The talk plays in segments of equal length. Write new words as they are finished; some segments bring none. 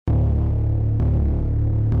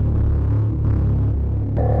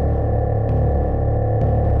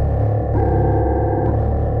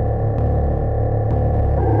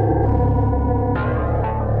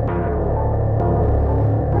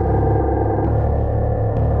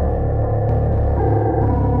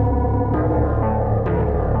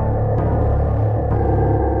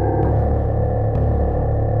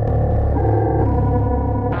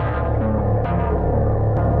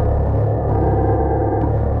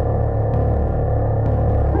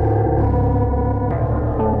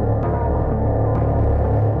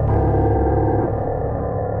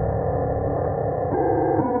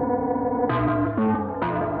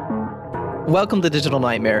Welcome to Digital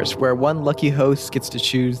Nightmares, where one lucky host gets to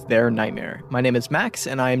choose their nightmare. My name is Max,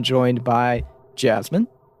 and I am joined by Jasmine.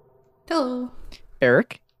 Hello.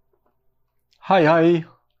 Eric. Hi.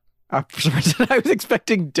 For some reason, I was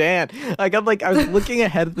expecting Dan. I was looking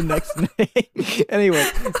ahead of the next name. Anyway,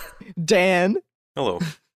 Dan. Hello.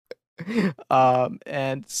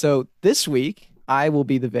 And so this week, I will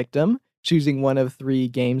be the victim, choosing one of three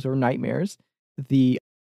games or nightmares. The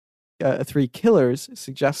three killers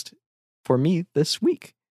suggest for me this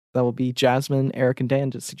week. That will be Jasmine, Eric, and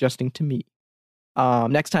Dan just suggesting to me.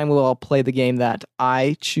 Next time, we'll all play the game that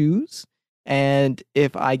I choose. And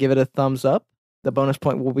if I give it a thumbs up, the bonus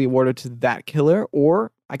point will be awarded to that killer,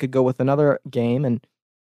 or I could go with another game and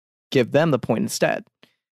give them the point instead.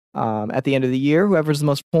 At the end of the year, whoever has the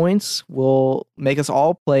most points will make us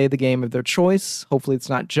all play the game of their choice. Hopefully it's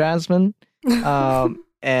not Jasmine.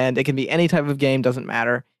 And it can be any type of game, doesn't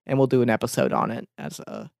matter. And we'll do an episode on it as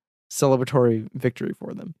a celebratory victory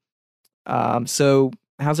for them. So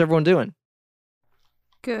how's everyone doing?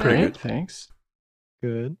 Good. Pretty good, thanks.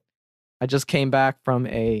 Good. I just came back from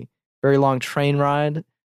a very long train ride,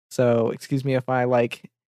 so excuse me if I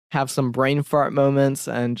have some brain fart moments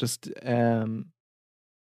and just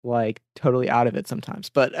totally out of it sometimes.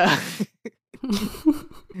 But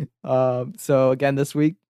so again, this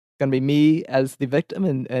week gonna be me as the victim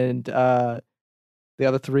and the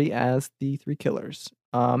other three as the three killers.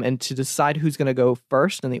 And to decide who's gonna go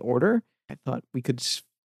first in the order, I thought we could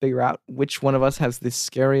figure out which one of us has the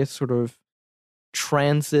scariest sort of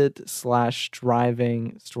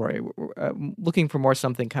transit/driving story. We're looking for more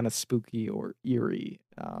something kind of spooky or eerie,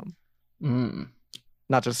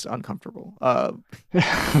 not just uncomfortable.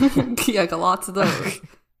 Yeah, got lots of those.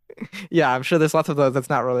 Yeah, I'm sure there's lots of those. That's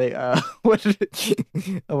not really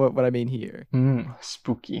what I mean here.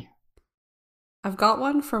 Spooky. I've got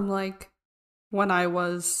one from when I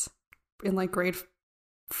was in grade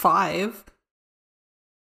 5.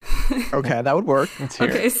 Okay, that would work. Let's hear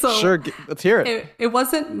Okay, it. so Sure, let's hear it. it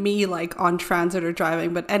wasn't me on transit or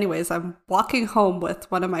driving, but anyways, I'm walking home with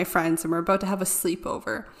one of my friends and we're about to have a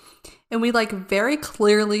sleepover. And we very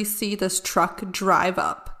clearly see this truck drive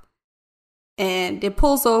up. And it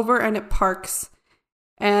pulls over and it parks.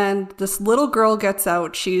 And this little girl gets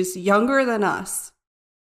out. She's younger than us.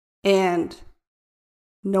 And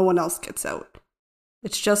no one else gets out.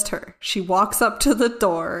 It's just her. She walks up to the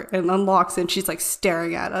door and unlocks it, and she's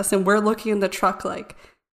staring at us. And we're looking in the truck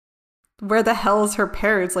where the hell is her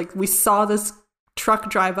parents? We saw this truck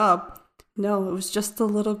drive up. No, it was just the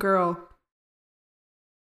little girl.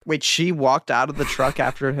 Wait, she walked out of the truck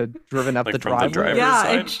after it had driven up the from the driveway? driver's Yeah,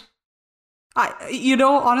 side?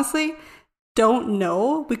 honestly, don't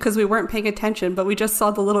know because we weren't paying attention, but we just saw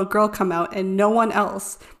the little girl come out and no one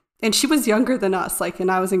else. And she was younger than us,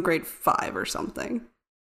 and I was in grade 5 or something.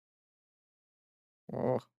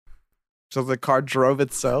 Oh. So the car drove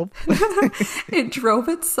itself? It drove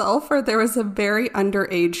itself, or there was a very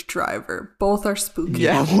underage driver. Both are spooky.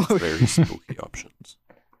 Yeah. Very spooky options.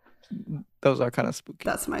 Those are kind of spooky.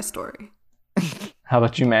 That's my story. How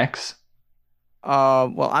about you, Max?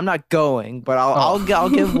 Well, I'm not going, but I'll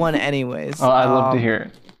give one anyways. Oh, I'd love to hear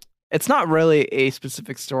it. It's not really a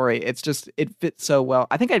specific story. It's just it fits so well.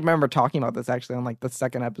 I think I remember talking about this actually on the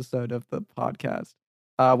second episode of the podcast.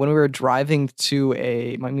 When we were driving to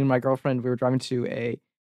me and my girlfriend, we were driving to a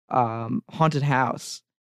haunted house,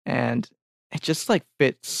 and it just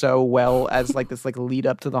fit so well as this lead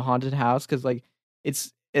up to the haunted house because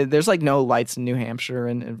there's no lights in New Hampshire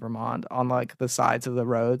and in Vermont on the sides of the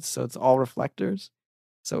roads, so it's all reflectors.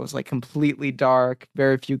 So it was completely dark,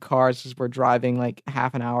 very few cars as we're driving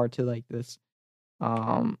half an hour to this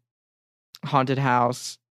haunted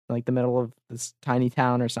house, the middle of this tiny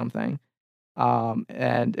town or something.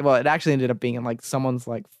 And well, it actually ended up being in someone's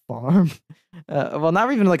farm. Well,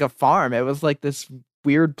 not even a farm. It was this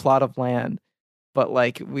weird plot of land, but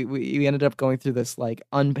we ended up going through this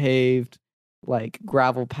unpaved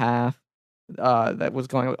gravel path that was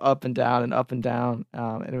going up and down and up and down,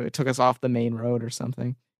 and it took us off the main road or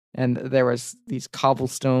something. And there was these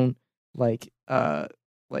cobblestone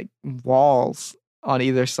walls on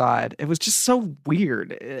either side. It was just so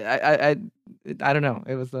weird. I don't know.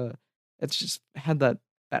 It's just had that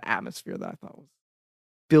atmosphere that I thought was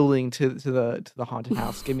building to the haunted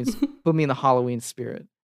house. Put me in the Halloween spirit.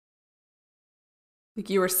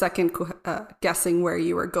 You were second guessing where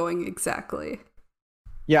you were going exactly.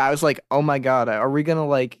 Yeah, I was oh my god, are we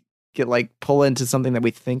gonna get pull into something that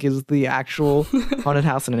we think is the actual haunted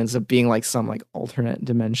house, and it ends up being some alternate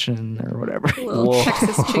dimension or whatever. A little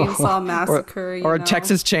Texas Chainsaw Massacre, or a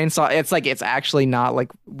Texas Chainsaw. It's it's actually not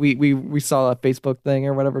we saw a Facebook thing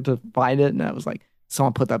or whatever to find it, and I was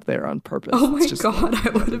someone put that there on purpose. Oh my It's just- god, I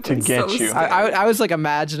would have To been get so you. scared. I was like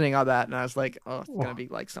imagining all that, and I was like, oh, it's gonna be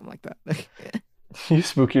like something like that. You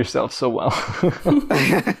spook yourself so well.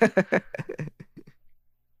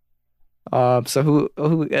 So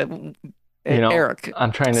who Eric,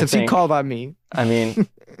 I'm trying to since he think. called on me. I mean,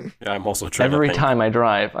 Yeah, I'm also trying every to think. time I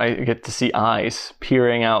drive, I get to see eyes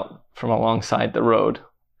peering out from alongside the road.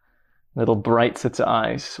 Little bright sets of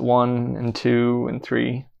eyes. 1 and 2 and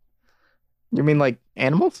 3. You mean like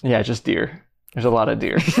animals? Yeah, just deer. There's a lot of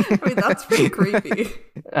deer. I mean, that's pretty creepy.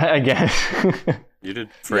 I guess. You did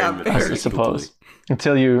frame it Yeah, I very suppose. spookily.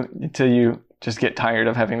 Until you just get tired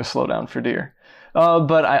of having to slow down for deer.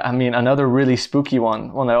 But I mean, another really spooky one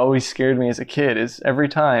that always scared me as a kid, is every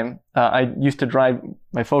time I used to drive,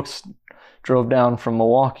 my folks drove down from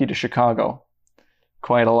Milwaukee to Chicago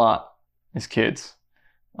quite a lot as kids,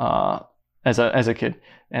 as a kid.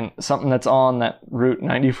 And something that's on that Route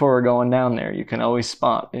 94 going down there, you can always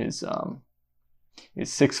spot is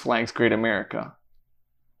Six Flags Great America.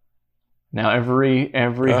 Now every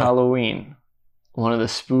Halloween, one of the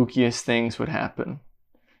spookiest things would happen.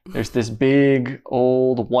 There's this big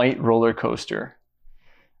old white roller coaster,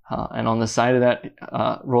 and on the side of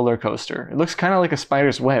that roller coaster, it looks kind of like a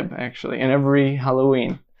spider's web, actually. And every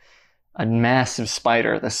Halloween, a massive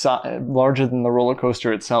spider, larger than the roller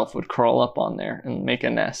coaster itself, would crawl up on there and make a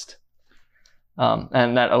nest.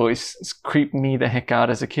 And that always creeped me the heck out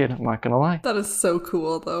as a kid. I'm not gonna lie. That is so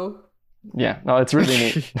cool, though. Yeah, no, it's really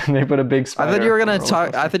neat. They put a big spider. I thought you were on gonna the roller talk.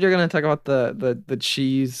 coaster. I thought you were gonna talk about the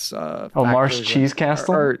cheese. Marsh factory, Cheese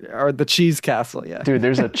Castle? or the cheese castle. Yeah. Dude,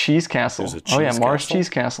 there's a cheese castle. There's a Oh yeah, cheese Marsh castle? Cheese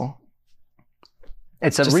Castle.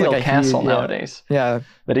 It's a Just real like a castle huge- yeah. nowadays. Yeah.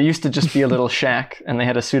 But it used to just be a little shack, and they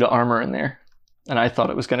had a suit of armor in there. And I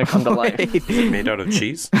thought it was going to come to life. Wait. Made out of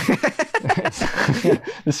cheese?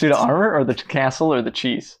 The suit of armor, or the castle, or the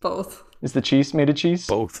cheese? Both. Is the cheese made of cheese?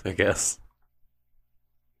 Both, I guess.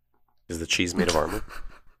 Is the cheese made of armor?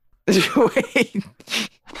 Wait.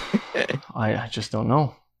 I just don't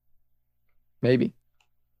know. Maybe.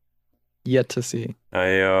 Yet to see.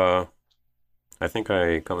 I think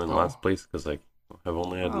I come in Oh. last place because I've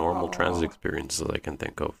only had normal Aw. transit experiences I can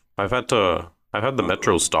think of. I've had the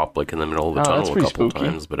metro stop like in the middle of the Oh, that's tunnel a pretty couple spooky.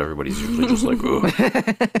 times, but everybody's usually just like,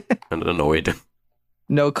 ugh, and annoyed.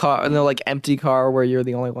 No car, no like empty car where you're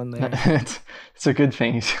the only one there. It's a good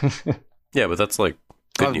thing. Yeah, but that's like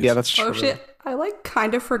good Oh, news. yeah, that's true. Oh shit, I like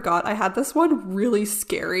kind of forgot. I had this one really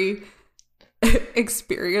scary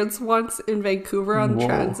experience once in Vancouver on Whoa.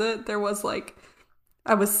 transit. There was like,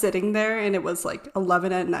 I was sitting there and it was like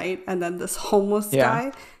 11 at night, and then this homeless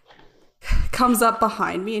Yeah. guy comes up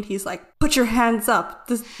behind me and he's like, "Put your hands up.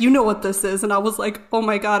 This, you know what this is." And I was like, "Oh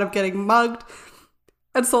my god, I'm getting mugged."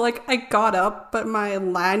 And so like I got up, but my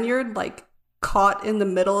lanyard like caught in the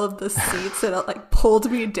middle of the seats and it like pulled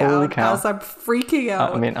me Holy down cow. as I'm freaking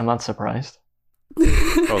out. I mean, I'm not surprised.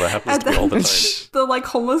 Oh, that happens And to me all the then time. the like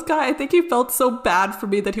homeless guy, I think he felt so bad for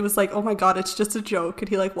me that he was like, "Oh my god, it's just a joke," and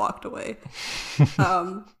he like walked away.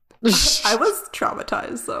 I was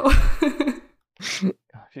traumatized though.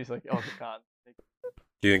 She's like, oh god.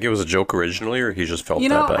 Do you think it was a joke originally, or he just felt You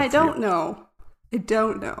know, that bad I for you? don't know. I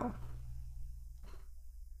don't know.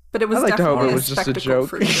 But it was I like to hope definitely it a was just a spectacle joke.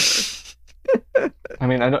 for sure. I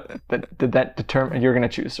mean, I don't. Did that determine? You're gonna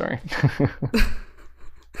choose. Sorry.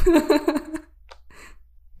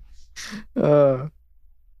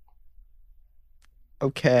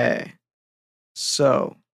 Okay.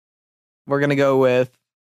 So we're gonna go with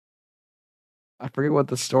I forget what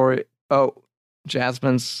the story. Oh,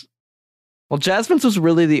 Jasmine's. Well, Jasmine's was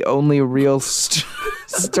really the only real story.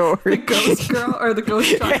 The ghost girl or the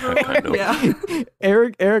ghost driver kind one. of. Yeah.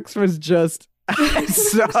 Eric's was just I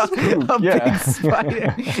saw a Yeah. big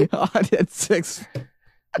spider on at Six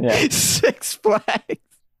Yeah. Flags.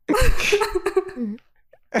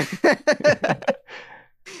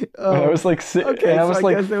 I was like, okay, I was so I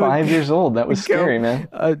like guess it would 5 years old. That was go- scary, man.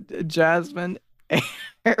 Jasmine,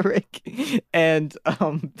 Eric, and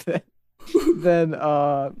then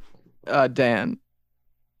Dan.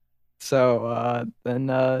 So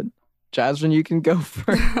then Jasmine, you can go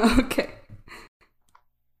first. Okay.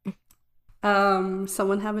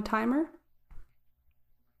 Someone have a timer?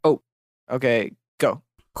 Okay, go.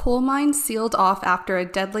 Coal mine sealed off after a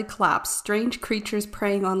deadly collapse. Strange creatures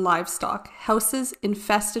preying on livestock. Houses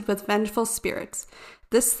infested with vengeful spirits.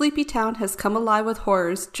 This sleepy town has come alive with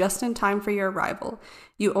horrors just in time for your arrival.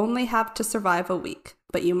 You only have to survive a week,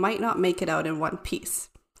 but you might not make it out in one piece.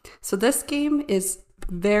 So this game is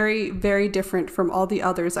very, very different from all the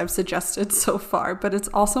others I've suggested so far, but it's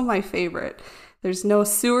also my favorite. There's no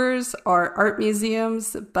sewers or art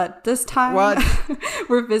museums, but this time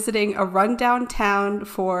we're visiting a rundown town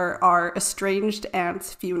for our estranged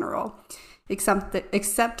aunt's funeral.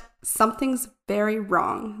 Except something's very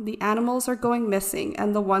wrong. The animals are going missing,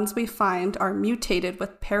 and the ones we find are mutated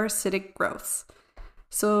with parasitic growths.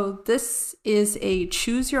 So this is a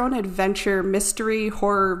choose-your-own-adventure mystery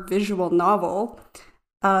horror visual novel.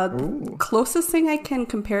 Closest thing I can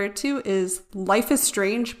compare it to is Life is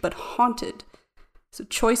Strange but Haunted. So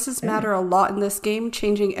choices matter a lot in this game,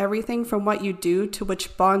 changing everything from what you do to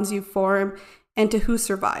which bonds you form and to who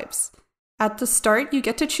survives. At the start, you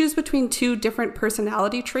get to choose between 2 different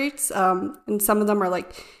personality traits, and some of them are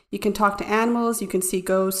like, you can talk to animals, you can see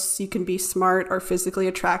ghosts, you can be smart or physically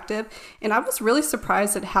attractive. And I was really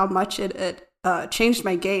surprised at how much it changed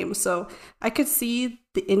my game. So I could see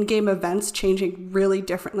the in-game events changing really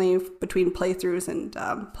differently between playthroughs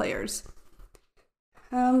and players.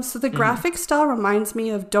 So the graphic style reminds me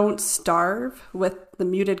of Don't Starve, with the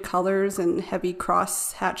muted colors and heavy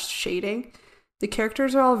cross-hatched shading. The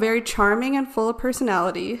characters are all very charming and full of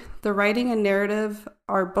personality. The writing and narrative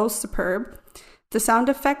are both superb. The sound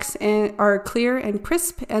effects are clear and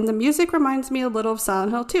crisp, and the music reminds me a little of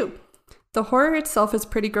Silent Hill 2. The horror itself is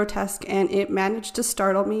pretty grotesque, and it managed to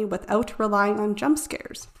startle me without relying on jump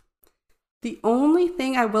scares. The only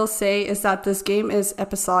thing I will say is that this game is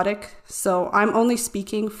episodic, so I'm only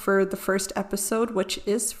speaking for the first episode, which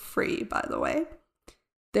is free, by the way.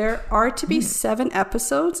 There are to be 7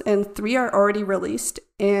 episodes, and 3 are already released,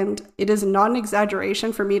 and it is not an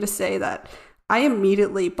exaggeration for me to say that I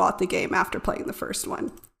immediately bought the game after playing the first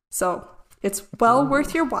one. So it's well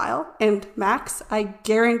worth your while, and Max, I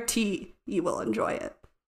guarantee you will enjoy it.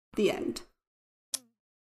 The end.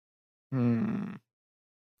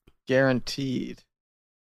 Guaranteed.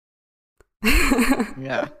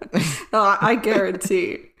 Yeah. I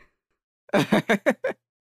guarantee.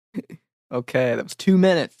 Okay, that was 2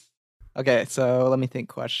 minutes. Okay, so let me think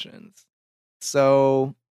questions.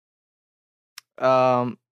 So,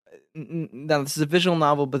 now this is a visual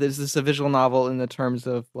novel, but is this a visual novel in the terms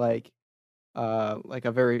of like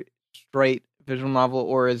a very straight visual novel,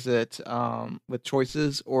 or is it with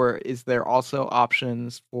choices, or is there also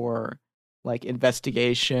options for like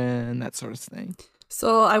investigation, that sort of thing?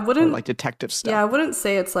 So I wouldn't, or like detective stuff. Yeah, I wouldn't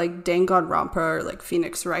say it's like Danganronpa or like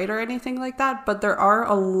Phoenix Wright or anything like that, but there are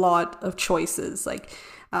a lot of choices, like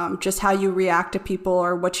just how you react to people,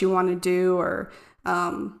 or what you want to do, or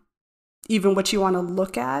even what you want to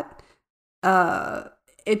look at.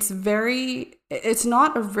 It's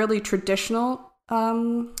not a really traditional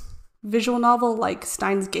visual novel like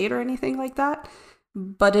Steins Gate or anything like that,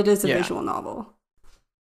 but it is a visual novel.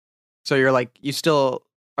 So you're like,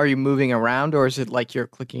 are you moving around, or is it like you're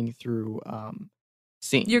clicking through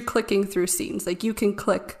scenes? You're clicking through scenes. Like you can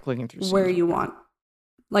clicking through scenes, where you want.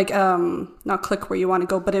 Like not click where you want to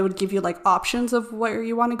go, but it would give you like options of where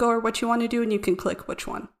you want to go or what you want to do, and you can click which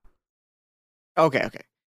one. Okay.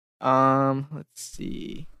 Let's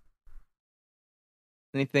see.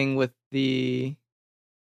 Anything with the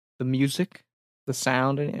music, the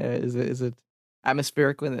sound? Is it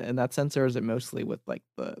atmospheric in that sense, or is it mostly with like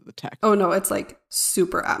the text? Oh no, it's like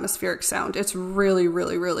super atmospheric sound. It's really,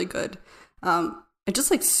 really, really good. It's just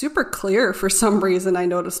like super clear for some reason, I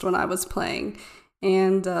noticed when I was playing.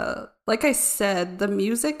 And like I said, the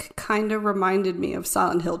music kind of reminded me of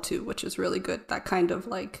Silent Hill 2, which is really good. That kind of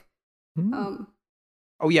like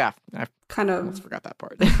oh yeah, I kind of almost forgot that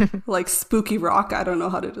part. like spooky rock. I don't know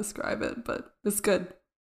how to describe it, but it's good.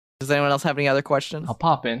 Does anyone else have any other questions? I'll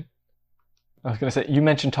pop in. I was going to say, you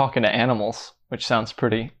mentioned talking to animals, which sounds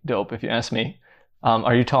pretty dope if you ask me.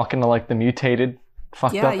 Are you talking to like the mutated,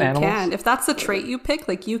 fucked up animals? Yeah, you can. If that's the trait you pick,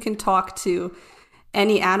 like you can talk to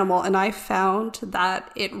any animal. And I found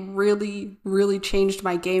that it really, really changed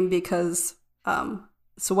my game because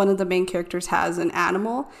so one of the main characters has an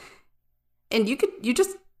animal, and you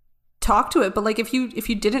just talk to it. But like if you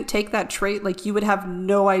didn't take that trait, like you would have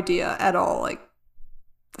no idea at all, like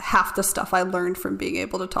half the stuff I learned from being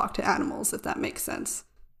able to talk to animals, if that makes sense.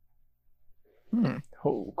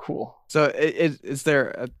 Oh, cool. So is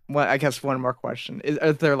there I guess one more question.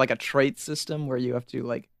 Is there like a trait system where you have to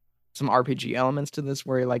like some RPG elements to this,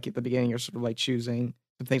 where like at the beginning you're sort of like choosing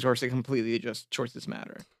some things, or is it completely just choices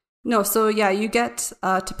matter? No, so yeah, you get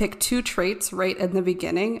to pick 2 traits right in the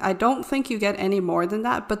beginning. I don't think you get any more than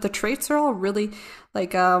that, but the traits are all really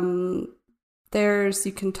like you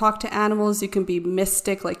can talk to animals, you can be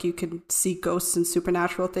mystic, like you can see ghosts and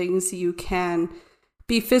supernatural things, you can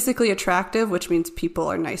be physically attractive, which means people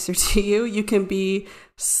are nicer to you, you can be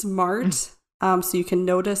smart, so you can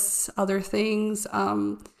notice other things.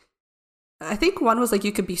 I think one was like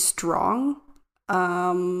you could be strong,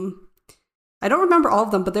 I don't remember all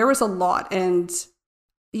of them, but there was a lot. And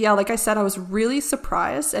yeah, like I said, I was really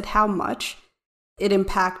surprised at how much it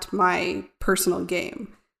impacted my personal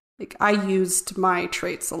game. Like, I used my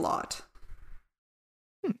traits a lot.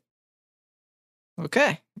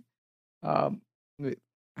 Okay. How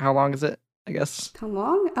long is it? I guess. How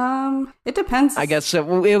long? It depends. I guess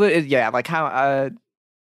yeah. Like how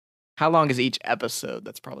long is each episode?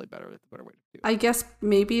 That's probably better way to do it. I guess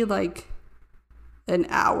maybe like an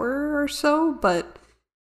hour or so, but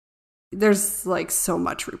there's like so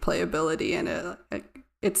much replayability in it.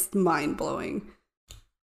 It's mind blowing.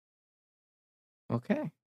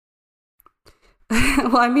 Okay.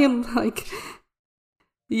 Well, I mean, like,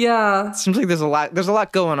 yeah. Seems like there's a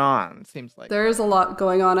lot going on. It seems like there is a lot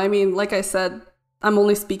going on. I mean, like I said, I'm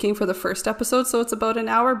only speaking for the first episode, so it's about an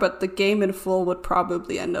hour, but the game in full would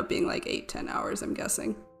probably end up being like 8-10 hours, I'm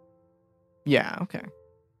guessing. Yeah, okay.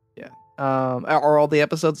 Yeah. Are all the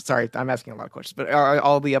episodes, sorry, I'm asking a lot of questions, but are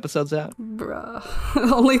all the episodes out? Bruh.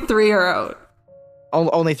 Only 3 are out.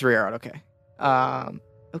 Only 3 are out, okay.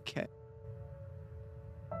 Okay.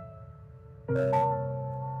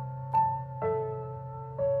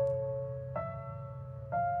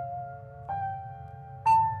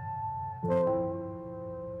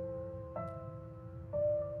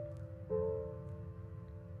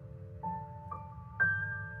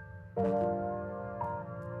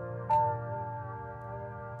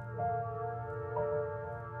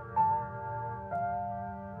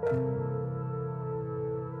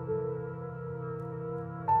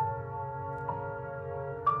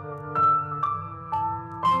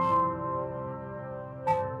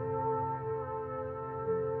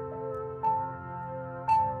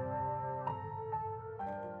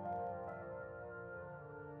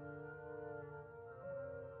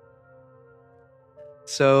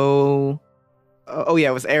 So, oh yeah,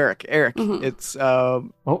 it was Eric. Eric, Mhm. it's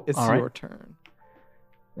all right. your turn.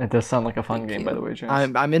 It does sound like a fun Thank game, you. by the way,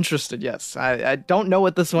 James. I'm interested. Yes, I don't know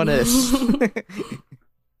what this one is.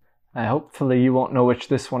 Hopefully you won't know which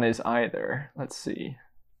this one is either. Let's see.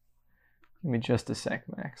 Give me just a sec,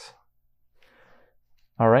 Max.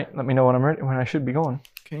 All right, let me know when I'm ready, when I should be going.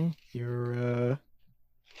 Okay, you're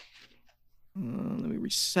let me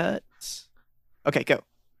reset. Okay, go.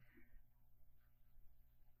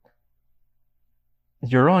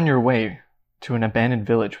 You're on your way to an abandoned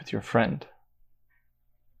village with your friend.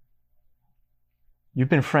 You've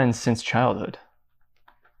been friends since childhood.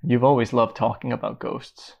 You've always loved talking about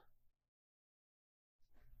ghosts.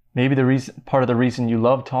 Maybe part of the reason you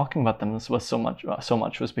loved talking about them was so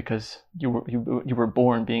much was because you were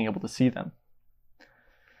born being able to see them.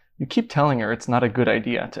 You keep telling her it's not a good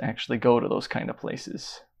idea to actually go to those kind of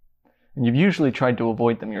places, and you've usually tried to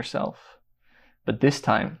avoid them yourself. But this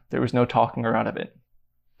time, there was no talking her out of it.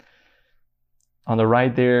 On the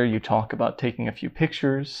ride there, you talk about taking a few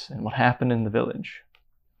pictures and what happened in the village.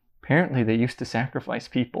 Apparently, they used to sacrifice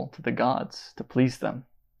people to the gods to please them.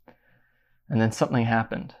 And then something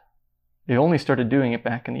happened. They only started doing it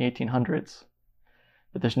back in the 1800s,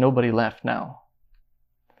 but there's nobody left now.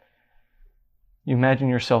 You imagine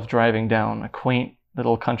yourself driving down a quaint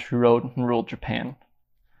little country road in rural Japan.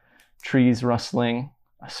 Trees rustling,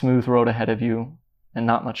 a smooth road ahead of you, and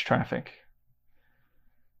not much traffic.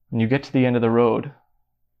 When you get to the end of the road,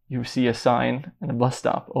 you see a sign and a bus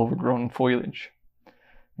stop overgrown in foliage,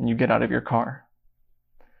 and you get out of your car.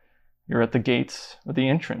 You're at the gates, or the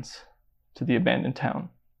entrance, to the abandoned town.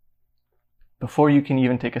 Before you can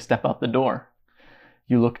even take a step out the door,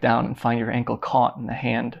 you look down and find your ankle caught in the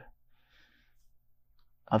hand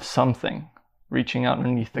of something reaching out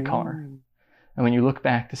underneath the car. And when you look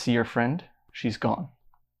back to see your friend, she's gone.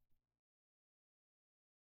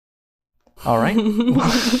 All right.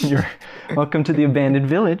 You're welcome to the abandoned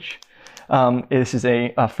village. This is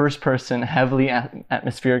a first-person, heavily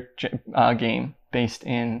atmospheric game based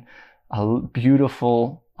in a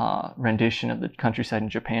beautiful rendition of the countryside in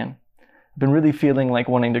Japan. I've been really feeling like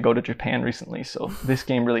wanting to go to Japan recently, so this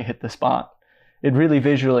game really hit the spot. It really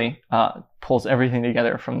visually pulls everything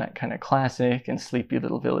together from that kind of classic and sleepy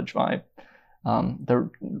little village vibe. The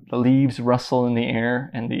leaves rustle in the air,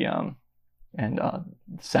 and the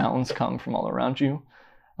sounds come from all around you,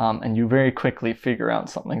 and you very quickly figure out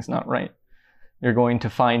something's not right. You're going to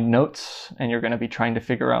find notes, and you're going to be trying to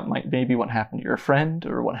figure out maybe what happened to your friend,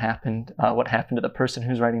 or what happened to the person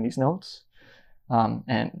who's writing these notes,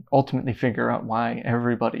 and ultimately figure out why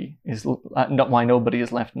why nobody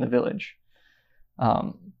is left in the village.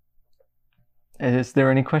 Is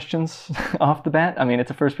there any questions off the bat? I mean,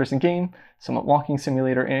 it's a first-person game, somewhat walking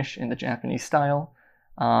simulator-ish in the Japanese style,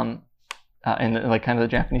 and like kind of the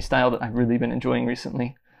Japanese style that I've really been enjoying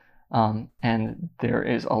recently. And there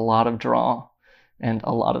is a lot of draw and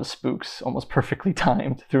a lot of spooks, almost perfectly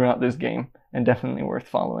timed throughout this game, and definitely worth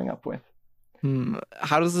following up with.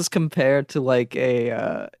 How does this compare to like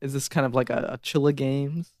is this kind of like a Chilla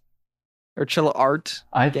Games or Chilla Art?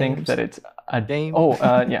 I think games? that it's a Game? Oh,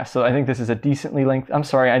 yeah. So I think this is a decently length. I'm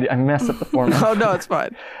sorry, I messed up the format. Oh no, it's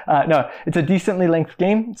fine. No, it's a decently length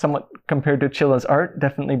game, somewhat compared to Chilla's art.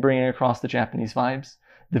 Definitely bringing across the Japanese vibes.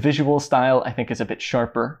 The visual style, I think, is a bit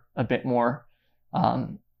sharper, a bit more,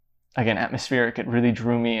 again, atmospheric. It really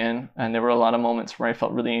drew me in, and there were a lot of moments where I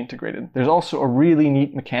felt really integrated. There's also a really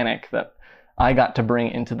neat mechanic that I got to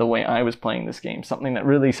bring into the way I was playing this game, something that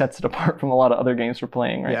really sets it apart from a lot of other games we're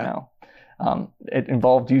playing right now. It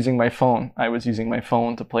involved using my phone. I was using my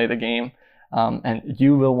phone to play the game, and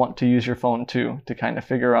you will want to use your phone too to kind of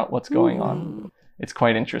figure out what's going on. It's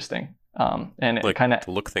quite interesting, and it kind of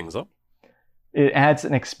to look things up. It adds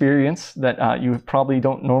an experience that you probably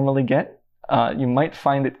don't normally get. You might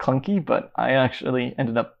find it clunky, but I actually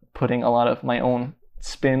ended up putting a lot of my own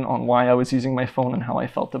spin on why I was using my phone and how I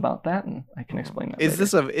felt about that, and I can explain that.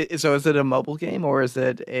 Is it a mobile game, or is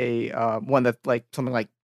it a one that like something like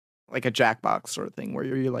a Jackbox sort of thing where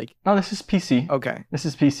you're like? No, this is PC. Okay, this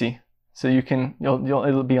is PC. So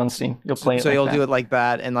it'll be on Steam. You'll play it. So like you'll that. do it like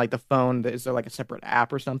that, and like the phone. Is there like a separate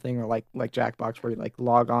app or something, or like Jackbox where you like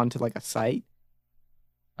log on to like a site?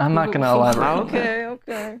 I'm not going to elaborate.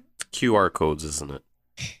 Okay. QR codes, isn't it?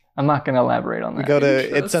 I'm not going to elaborate on that. We go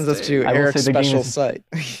to. It sends us to I will Eric's say the game special is site.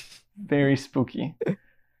 Very spooky.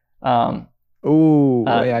 Ooh,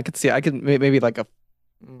 yeah, I could see. I could maybe like a.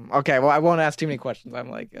 Okay, well, I won't ask too many questions. I'm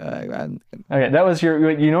like, okay, that was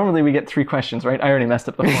you normally we get 3 questions, right? I already messed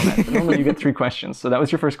up the format. But normally you get 3 questions. So that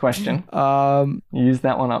was your first question. You use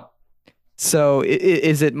that one up. So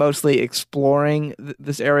is it mostly exploring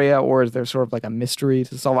this area, or is there sort of like a mystery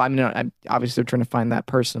to solve? I mean, I'm obviously trying to find that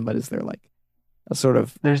person, but is there like a sort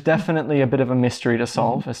of... There's definitely a bit of a mystery to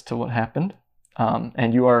solve as to what happened.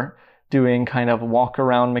 And you are doing kind of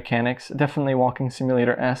walk-around mechanics, definitely walking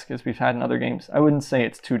simulator-esque as we've had in other games. I wouldn't say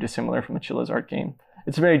it's too dissimilar from a Chilla's Art game.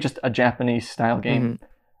 It's very just a Japanese-style game.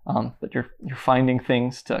 But you're finding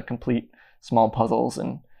things to complete small puzzles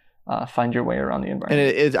and find your way around the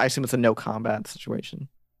environment. And I assume it's a no-combat situation.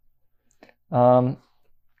 Yeah,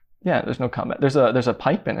 there's no combat. There's a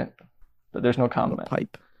pipe in it, but there's no combat.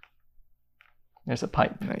 Pipe. There's a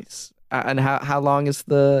pipe. Nice. And how long is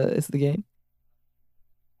the game?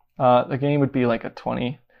 The game would be like a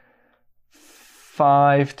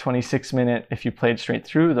 26 minute if you played straight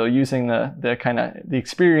through, though using the kind of the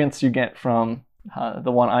experience you get from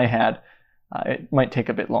the one I had, it might take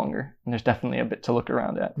a bit longer. And there's definitely a bit to look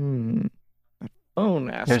around at.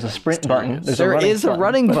 There's a sprint button. There is a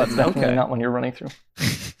running button. It's definitely not when you're running through.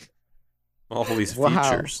 All these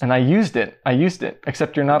features. And I used it,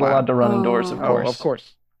 except you're not allowed to run indoors, of course. Of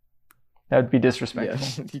course. That would be disrespectful.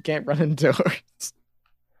 Yes. You can't run indoors.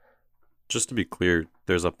 Just to be clear,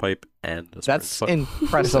 there's a pipe and a sprint That's button.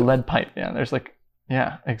 impressive. There's a lead pipe, yeah,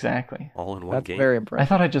 exactly. All in one That's game. very I impressive.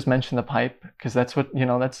 thought I just mentioned the pipe, because that's what,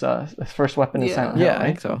 that's the first weapon in Silent Hill, Yeah, I right?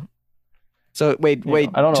 think so. So wait. I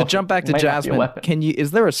don't know To if jump back it to might not be a Jasmine, weapon.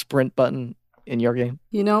 is there a sprint button in your game?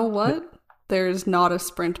 You know what? There's not a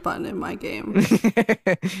sprint button in my game.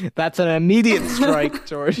 That's an immediate strike,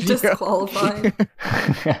 George. Disqualified.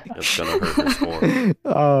 It's gonna hurt her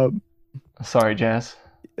score. Sorry, Jazz.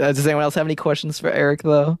 Does anyone else have any questions for Eric,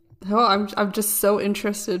 though? Oh, I'm just so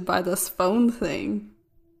interested by this phone thing.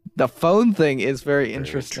 The phone thing is very Very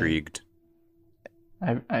interesting. intrigued.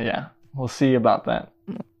 Yeah, we'll see about that.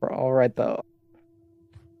 All right, though.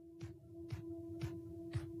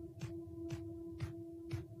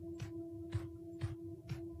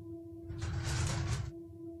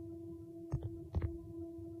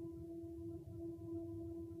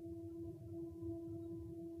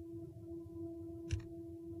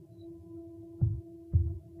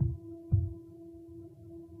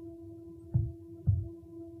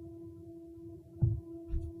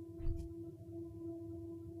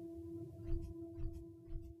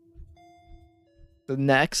 The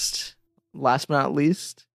next, last but not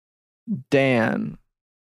least, Dan.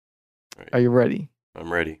 All right. Are you ready?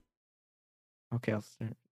 I'm ready. Okay, I'll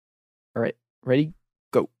start. All right, ready?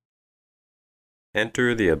 Go.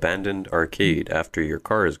 Enter the abandoned arcade after your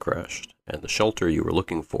car has crashed, and the shelter you were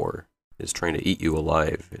looking for is trying to eat you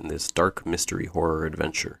alive in this dark mystery horror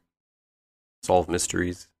adventure. Solve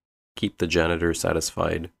mysteries, keep the janitor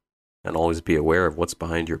satisfied, and always be aware of what's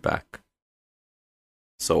behind your back.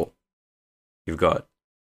 So, you've got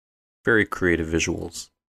very creative visuals,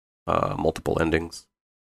 multiple endings,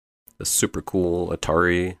 a super cool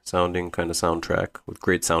Atari sounding kind of soundtrack with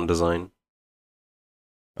great sound design.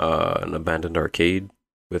 an abandoned arcade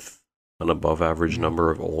with an above-average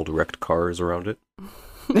number of old wrecked cars around it.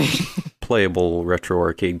 Playable retro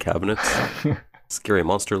arcade cabinets. Scary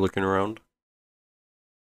monster looking around.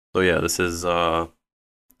 So yeah, this is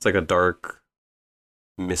it's like a dark,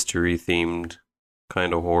 mystery-themed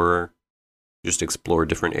kind of horror. You just explore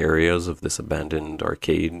different areas of this abandoned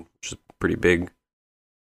arcade, which is pretty big.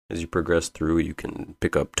 As you progress through, you can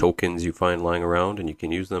pick up tokens you find lying around, and you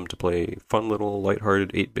can use them to play fun little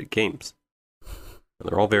lighthearted 8-bit games. And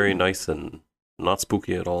they're all very nice and not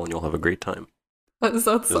spooky at all, and you'll have a great time. There's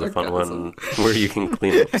a fun one where you can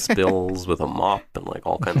clean up spills with a mop and like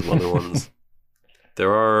all kinds of other ones.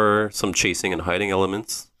 There are some chasing and hiding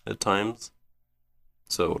elements at times,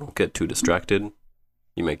 so don't get too distracted.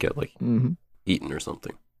 You might get like eaten or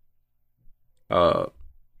something.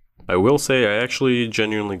 I will say I actually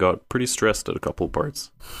genuinely got pretty stressed at a couple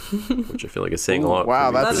parts, which I feel like is saying a lot.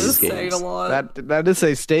 Wow, That that's is saying a lot. that is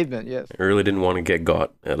a statement. Yes. I really didn't want to get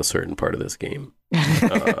got at a certain part of this game.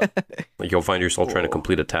 Like you'll find yourself trying to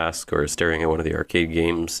complete a task or staring at one of the arcade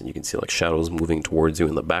games, and you can see like shadows moving towards you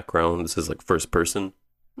in the background. This is like first person.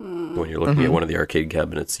 When you're looking at one of the arcade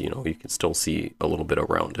cabinets, you know, you can still see a little bit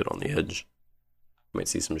around it on the edge. You might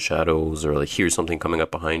see some shadows or like hear something coming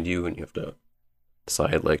up behind you, and you have to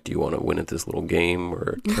decide like, do you want to win at this little game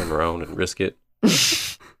or turn around and risk it?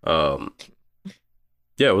 Yeah,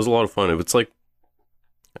 it was a lot of fun. It's like,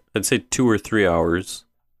 I'd say 2 or 3 hours,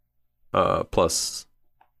 plus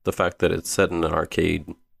the fact that it's set in an arcade,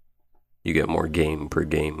 you get more game per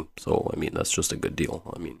game. So, I mean, that's just a good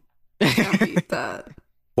deal. I mean, Can't beat that.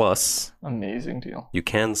 plus, Amazing deal. you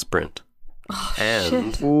can sprint. Oh,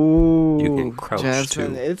 And shit. Ooh, you can crouch,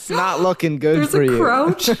 Jasmine, too. it's not looking good There's for a you.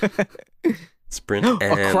 crouch? Sprint A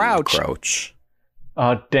and crouch. crouch.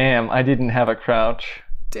 Oh, damn. I didn't have a crouch.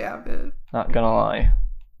 Damn it. Not gonna lie.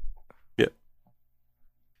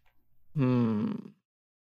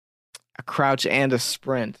 A crouch and a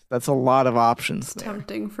sprint. That's a lot of options there.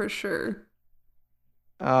 Tempting for sure.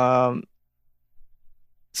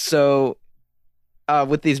 So,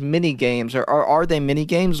 with these mini games, are they mini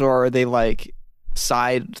games or are they like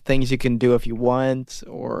side things you can do if you want,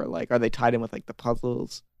 or like are they tied in with like the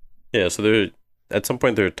puzzles? Yeah, so they're at some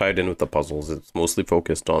point they're tied in with the puzzles. It's mostly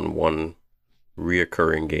focused on one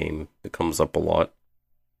reoccurring game that comes up a lot.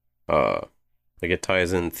 Like it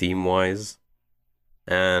ties in theme wise,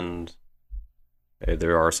 and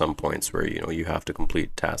there are some points where you have to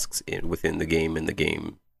complete tasks within the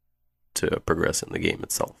game to progress in the game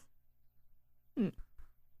itself.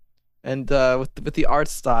 And with the art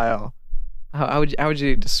style, how would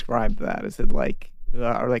you describe that? Is it like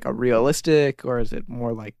a realistic, or is it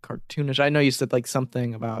more like cartoonish? I know you said like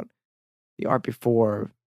something about the art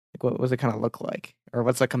before. Like, what does it kind of look like, or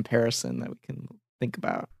what's a comparison that we can think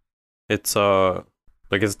about? It's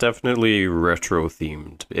it's definitely retro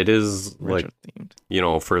themed. It is Retro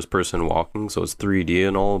themed. first person walking, so it's 3D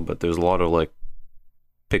and all, but there's a lot of like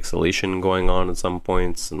pixelation going on at some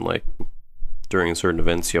points, and like during certain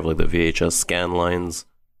events you have like the VHS scan lines.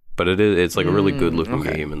 But it's like a really good looking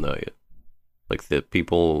game, and the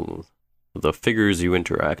figures you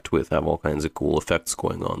interact with have all kinds of cool effects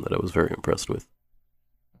going on that I was very impressed with.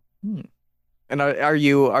 And are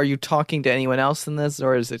you talking to anyone else in this,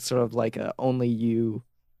 or is it sort of like only you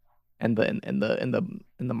and the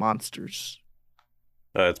monsters?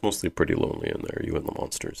 It's mostly pretty lonely in there, you and the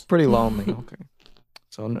monsters. Pretty lonely. Okay.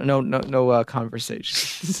 So no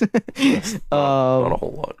conversations. Not a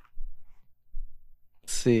whole lot.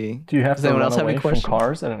 Let's see. Do you have Does to anyone run else have away any from questions?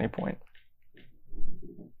 cars at any point?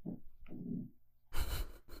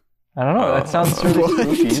 I don't know. That sounds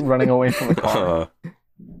really spooky, running away from a car.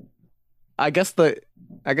 I guess the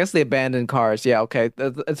abandoned cars. Yeah. Okay.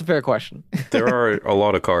 That's a fair question. There are a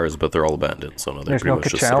lot of cars, but they're all abandoned, so no, they There's pretty no much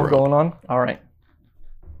just sit ka-chow around. going on? All right.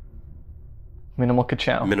 Minimal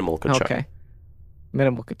ka-chow. Minimal ka-chow. Okay.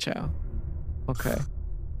 Minimal ka-chow. Okay.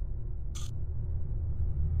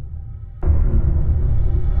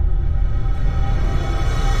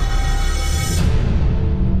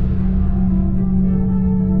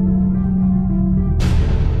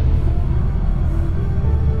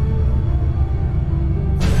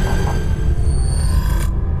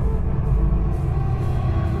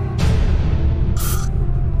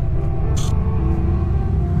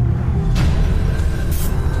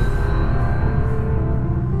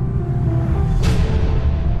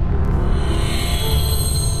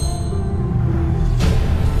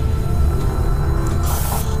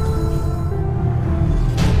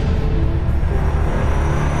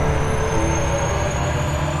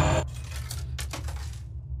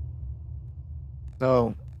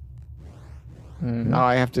 So now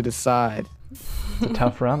I have to decide. It's a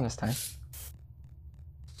tough round this time.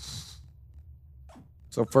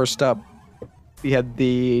 So first up, we had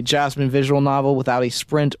the Jasmine visual novel without a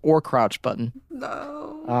sprint or crouch button,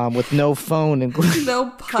 No. with no phone included. No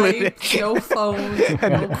pipe, no phone,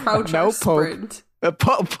 no crouch No or poke. sprint.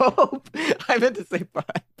 Pope. I meant to say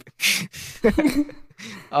pipe.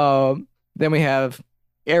 Then we have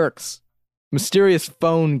Eric's mysterious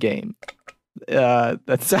phone game.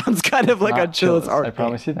 That sounds kind of like Not a Chillis Chillis, art. I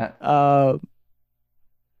promise you that.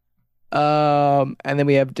 And then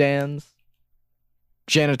we have Dan's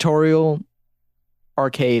janitorial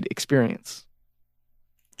arcade experience.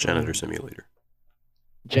 Janitor simulator.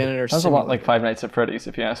 Janitor. Sounds a lot like simulator. Five Nights at Freddy's,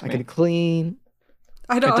 if you ask I me. can clean.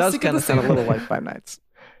 I know. It I was does thinking kind the of sound a same little thing. like Five Nights.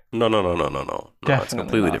 No. No, it's Definitely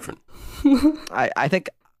completely not. different. I think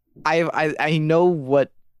I know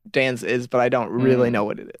what Dan's is, but I don't really know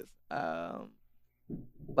what it is.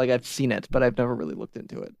 Like I've seen it, but I've never really looked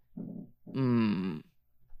into it.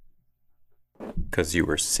 Because you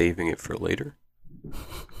were saving it for later?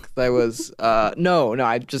 I was no,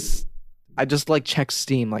 I just like check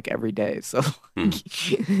Steam like every day, so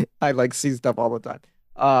I like see stuff all the time.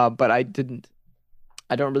 But I don't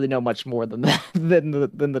really know much more than that than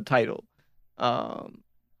the title.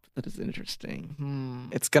 That is interesting.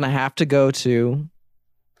 It's gonna have to go to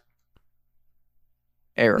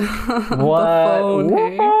Eric. The What? phone,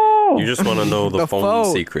 hey? Whoa! You just want to know the, The phone,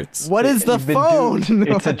 phone. secrets. What is the But phone? dude,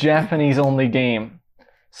 it's a Japanese-only game,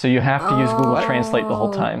 so you have to use Google Oh. Translate the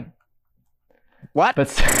whole time. What? But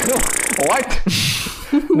what?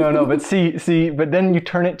 No. But but then you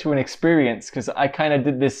turn it to an experience because I kind of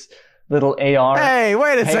did this little AR. Hey,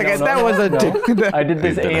 wait a Hey, second. no, that was a. no. I did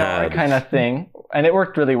this We've been AR had. kind of thing, and it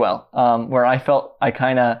worked really well. Where I felt I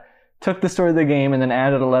kind of took the story of the game and then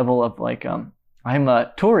added a level of like, I'm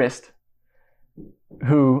a tourist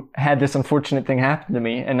who had this unfortunate thing happen to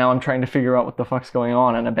me, and now I'm trying to figure out what the fuck's going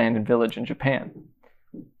on in an abandoned village in Japan.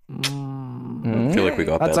 I feel like we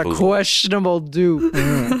got That's a bamboozled. questionable dupe.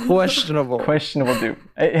 Questionable. Questionable dupe.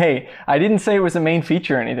 Hey, I didn't say it was a main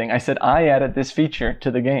feature or anything. I said I added this feature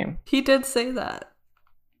to the game. He did say that.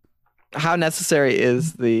 How necessary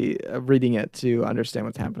is the reading it to understand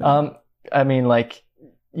what's happening? I mean, like,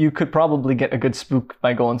 you could probably get a good spook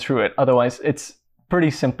by going through it. Otherwise, it's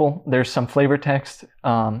pretty simple. There's some flavor text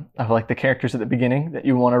of like the characters at the beginning that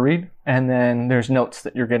you want to read, and then there's notes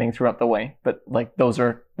that you're getting throughout the way. But like those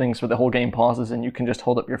are things where the whole game pauses, and you can just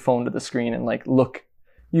hold up your phone to the screen and like look,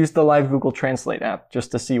 use the live Google Translate app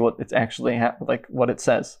just to see what it's actually like what it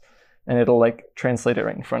says, and it'll like translate it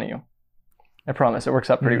right in front of you. I promise it works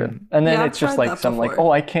out pretty good. And then Yeah, I've it's just tried like that some like, before.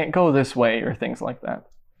 oh, I can't go this way or things like that.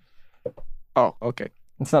 Oh, okay.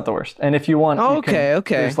 It's not the worst. And if you want, you can-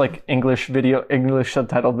 Okay. there's like English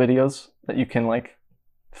subtitled videos that you can like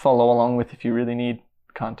follow along with if you really need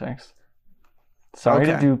context. Sorry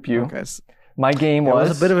to Okay. dupe you. Okay. My game It was,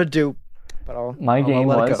 was a bit of a dupe, but I'll let it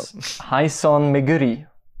was go. Haison Meguri.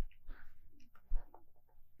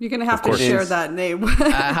 You're gonna have Of to course. share It is. that name.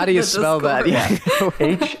 How do you The spell that? Discord.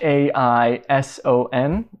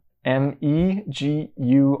 Haison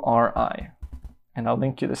Meguri. And I'll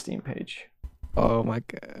link you the Steam page. Oh my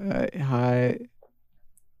god. Hi.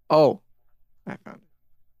 Oh. I found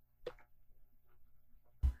it.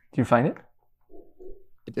 Do you find it?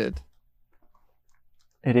 I did.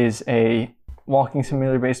 It is a walking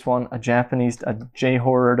simulator based one, a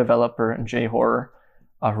J-horror developer, and J-horror,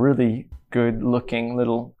 a really good looking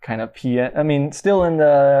little kind of still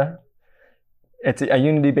in it's a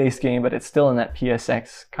Unity based game, but it's still in that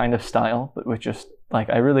PSX kind of style, but with just like,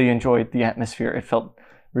 I really enjoyed the atmosphere. It felt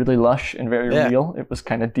really lush and very Yeah. real. It was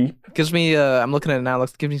kind of deep. Gives me I'm looking at it now,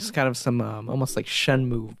 gives me kind of some almost like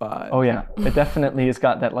Shenmue vibe. Oh yeah, it definitely has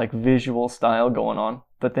got that like visual style going on,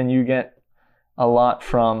 but then you get a lot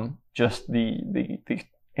from just the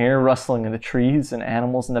air rustling of the trees and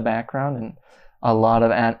animals in the background, and a lot of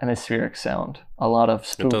atmospheric sound, a lot of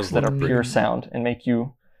spooks does that are look pure pretty. sound and make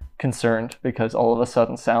you concerned because all of a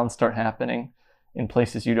sudden sounds start happening in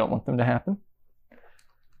places you don't want them to happen.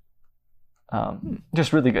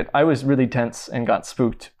 Just really good. I was really tense and got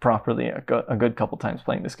spooked properly a good couple times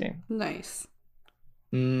playing this game. Nice.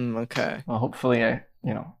 Okay. Well, hopefully I,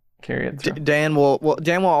 carry it through. Dan will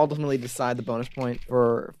ultimately decide the bonus point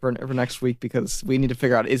for next week because we need to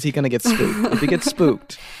figure out, is he going to get spooked? If he gets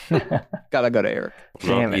spooked, gotta go to Eric.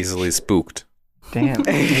 Damn Not it. easily spooked. Damn.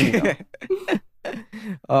 There you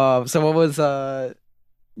go. So what was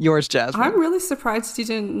yours, Jasmine? I'm really surprised you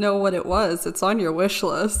didn't know what it was. It's on your wish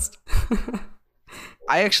list.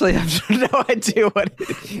 I actually have no idea what it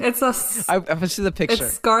is. It's I've seen the picture.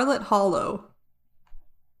 it's Scarlet Hollow.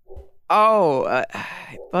 Oh, I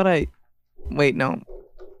thought wait, no.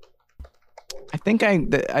 I think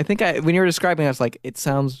when you were describing it, I was like, it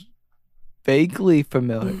sounds vaguely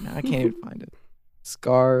familiar. Now I can't even find it.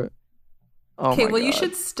 Scar. Oh Okay, my well, you God.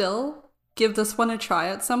 should still give this one a try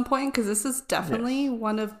at some point because this is definitely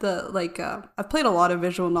one of the I've played a lot of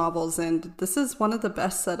visual novels, and this is one of the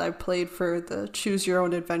best that I've played for the choose your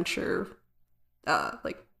own adventure,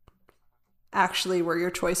 actually where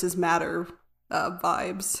your choices matter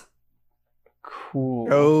vibes. Cool.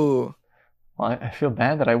 Oh. Well, I feel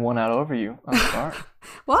bad that I won out over you. I'm sorry.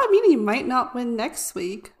 Well, I mean, you might not win next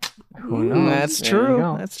week. Who knows? That's There you true.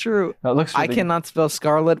 go. That's true. No, it looks I really- cannot spell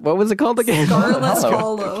Scarlet. What was it called again? Scarlet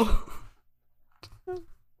Hollow.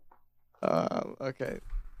 Hollow. Okay.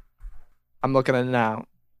 I'm looking at it now.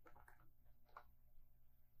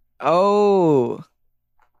 Oh.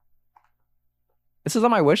 This is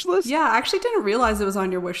on my wish list? Yeah, I actually didn't realize it was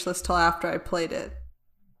on your wish list till after I played it.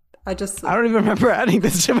 I don't even remember adding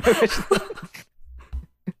this to my wish list.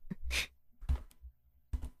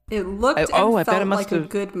 It looked I and bet it felt must like a have-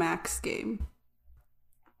 good Max game.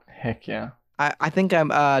 Heck yeah. I think I'm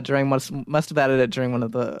during must have added it during one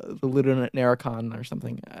of the Lunaricon or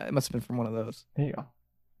something. It must have been from one of those. There you go.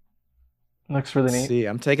 Looks really Let's neat. see,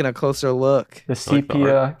 I'm taking a closer look. The like the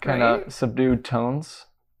sepia art. kind of Right? subdued tones.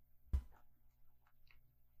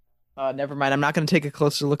 Never mind. I'm not going to take a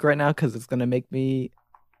closer look right now because it's going to make me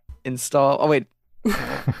install. Oh wait, it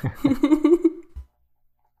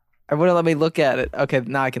wouldn't let me look at it. Okay,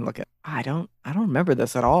 now I can look at it. I don't remember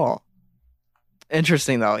this at all.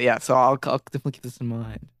 Interesting though. Yeah, so I'll definitely keep this in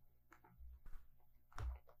mind.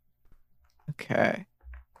 Okay.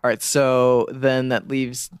 All right. So then that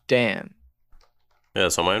leaves Dan. Yeah,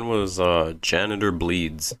 so mine was Janitor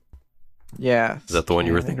Bleeds. Yeah. Is that the one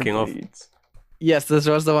you were Janitor thinking of? Bleeds. Yes, this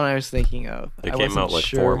was the one I was thinking of. It I came wasn't out like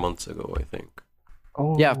sure. 4 months ago, I think.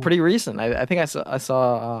 Oh. Yeah, pretty recent. I think I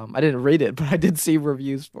saw. I didn't read it, but I did see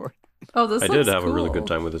reviews for it. Oh, this I looks did have a really cool. good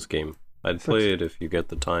time with this game. I'd play it if you get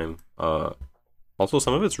the time. Also,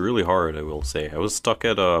 some of it's really hard, I will say. I was stuck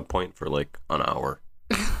at a point for like an hour.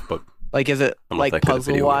 Like, is it I'm not like that good at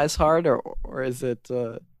video puzzle wise hard, or is it?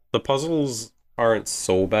 The puzzles aren't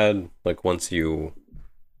so bad, like once you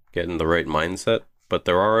get in the right mindset, but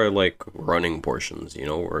there are like running portions, you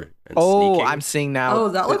know, and Oh, sneaking. I'm seeing now. Oh,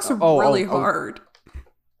 that looks Oh, really oh. hard.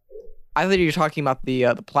 I thought you were talking about the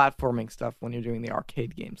platforming stuff when you're doing the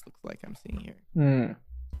arcade games. Looks like I'm seeing here. Hmm.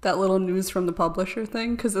 That little news from the publisher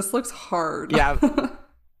thing, because this looks hard. Yeah.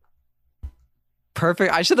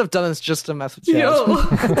 Perfect. I should have done this just to mess with Chaz.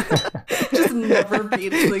 Yo. Just never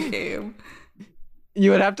beats the game.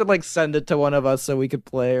 You would have to like send it to one of us so we could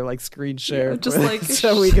play or like screen share. Yeah, just, with- like,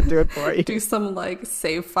 so we could do it for you. Do some like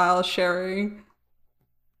save file sharing.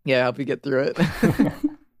 Yeah, help you get through it.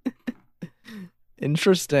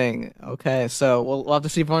 Interesting. Okay, so we'll have to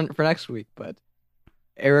see for next week. But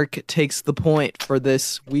Eric takes the point for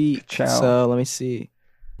this week. Ciao. So let me see.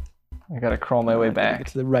 I gotta crawl my way Gotta back. Get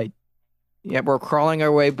to the right. Yeah, we're crawling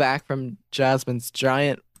our way back from Jasmine's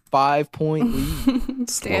giant 5-point lead.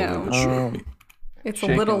 Slowly Damn. but surely. It's a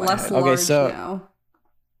Shaking little my less head. Okay, large so- now.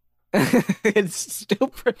 It's still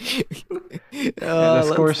pretty.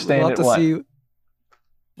 the score's staying at what?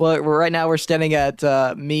 Well, right now we're standing at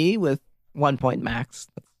me with 1 point max.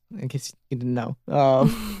 In case you didn't know.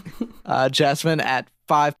 Jasmine at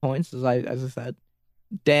 5 points, as I said.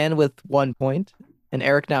 Dan with 1 point, and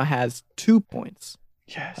Eric now has 2 points.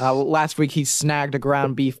 Yes. Last week he snagged a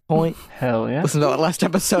ground beef point. Hell yeah. Listen to the last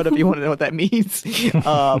episode if you want to know what that means.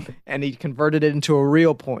 And he converted it into a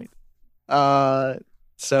real point.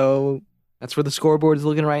 So that's where the scoreboard is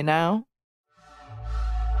looking right now.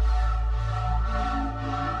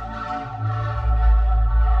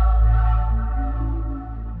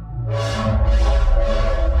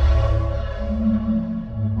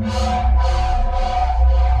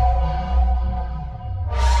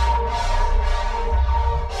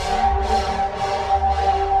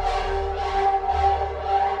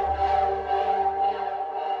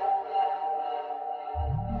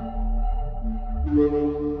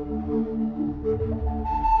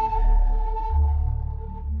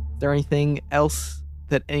 Is there anything else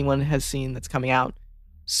that anyone has seen that's coming out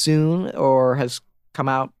soon or has come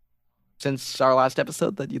out since our last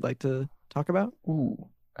episode that you'd like to talk about? Ooh.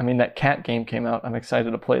 I mean, that cat game came out. I'm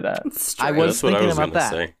excited to play that. Stray. I Yeah, was that's what I thinking was about gonna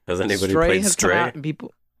that. say. Has anybody Stray played has come Stray? out and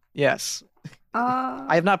people. Yes, I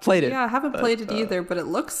I have not played it. Yeah, I haven't but, played it either, but it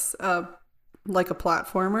looks like a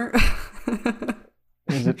platformer.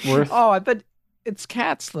 Is it worth? Oh, I bet it's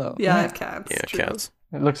cats though. Yeah, cats. Yeah, true. cats.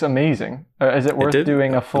 It looks amazing. Is it worth did.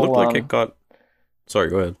 doing a It full? looked like it got. Sorry,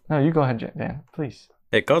 go ahead. No, you go ahead, Dan. Please.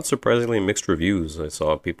 It got surprisingly mixed reviews. I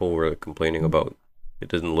saw people were complaining about It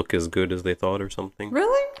didn't look as good as they thought or something.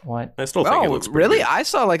 Really? What? I still think it Oh, looks pretty really? good. I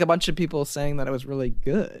saw like a bunch of people saying that it was really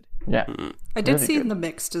good. Yeah. I did Really see good. in the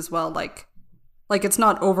mixed as well. Like it's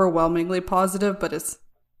not overwhelmingly positive, but it's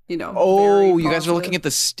Oh, very you guys are looking positive. at the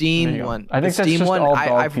There Steam you go. one. I think the that's Steam just one. all dog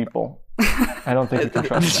I've people. I don't think you can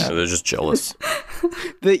trust So that. they're just jealous.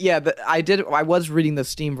 I was reading the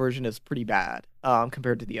Steam version is pretty bad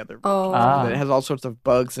compared to the other version. Oh. Ah. It has all sorts of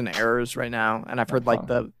bugs and errors right now, and I've heard That's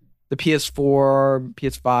like the PS4,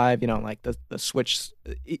 PS5, like the Switch,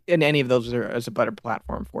 and any of those is a better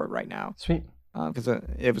platform for it right now Sweet. because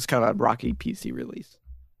it was kind of a rocky PC release.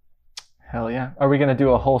 Hell yeah. Are we going to do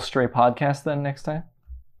a whole Stray podcast then next time?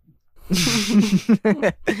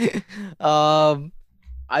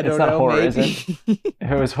 I don't not know. horror, is maybe.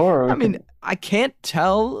 If it was horror, we I mean, could- I can't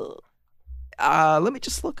tell. Let me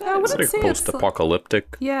just look I at wouldn't it. It's like say it's like-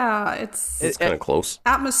 post-apocalyptic. Yeah, it's It's kind of close.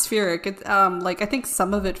 atmospheric. It like I think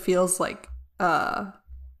some of it feels like that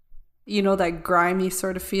grimy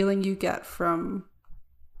sort of feeling you get from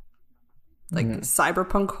like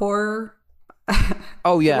cyberpunk horror.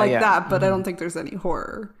 Oh yeah, like yeah. that, but I don't think there's any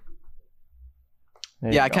horror.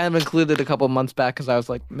 there Yeah, you I go. kind of included a couple months back because I was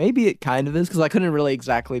like, maybe it kind of is because I couldn't really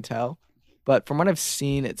exactly tell. But from what I've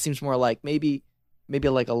seen, it seems more like maybe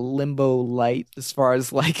like a Limbo light as far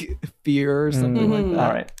as like fear or something like Mhm. that.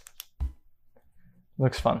 All right.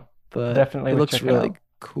 Looks fun. But Definitely it would looks check it really out.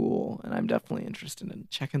 cool, and I'm definitely interested in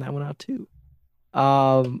checking that one out too.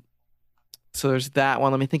 So there's that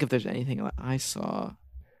one. Let me think if there's anything that I saw.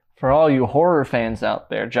 For all you horror fans out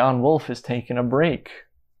there, John Wolfe is taking a break.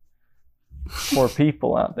 For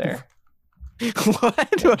people out there.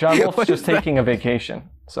 What? John What Wolfe's is just that? taking a vacation,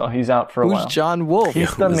 so he's out for a Who's while. John Wolfe? He's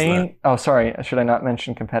Yeah, the who is main. Oh, sorry. Should I not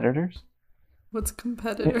mention competitors? What's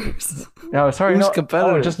competitors? No, sorry. Who's no.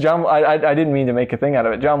 competitors? Oh, just John. I didn't mean to make a thing out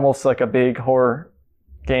of it. John Wolfe's like a big horror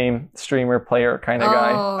game streamer player kind of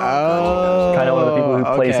guy. Oh, Kind of one of the people who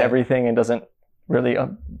plays okay. everything and doesn't really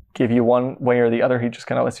give you one way or the other. He just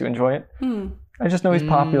kind of lets you enjoy it. Hmm. I just know he's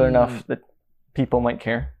popular Mm. enough that people might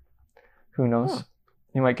care. Who knows? Huh.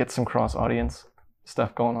 You might get some cross audience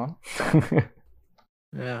stuff going on.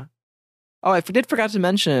 Yeah. Oh, I forgot to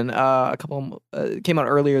mention a couple came out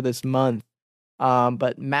earlier this month.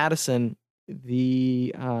 But Madison,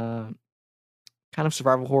 the kind of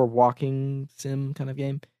survival horror walking sim kind of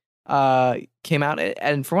game, came out,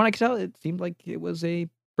 and from what I could tell, it seemed like it was a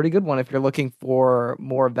pretty good one if you're looking for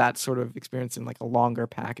more of that sort of experience in like a longer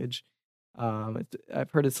package.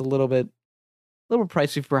 I've heard it's a little bit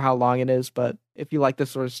pricey for how long it is, but if you like this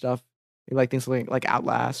sort of stuff, you like things like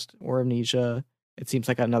Outlast or Amnesia, it seems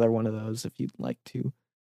like another one of those if you'd like to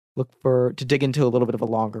dig into a little bit of a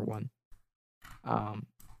longer one.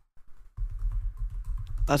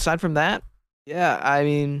 Aside from that, yeah, I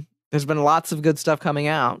mean, there's been lots of good stuff coming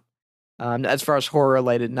out. As far as horror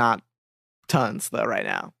related, not tons though right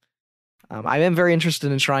now. I am very interested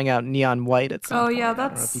in trying out Neon White at some Oh, point. yeah, I don't know if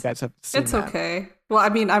that's- you guys have seen It's that. okay. Well, I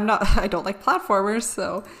mean, I don't like platformers,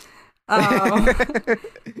 so.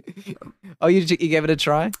 Oh, you gave it a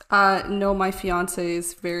try? No, my fiance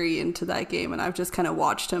is very into that game, and I've just kind of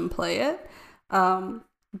watched him play it. Yeah,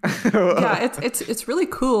 it's really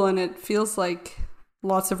cool, and it feels like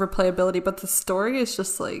lots of replayability, but the story is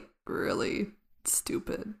just like really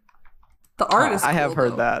stupid. The art is. I have cool,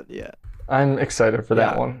 heard though. that. Yeah, I'm excited for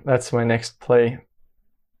that Yeah. one. That's my next play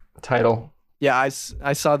title. yeah. I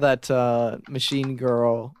saw that Machine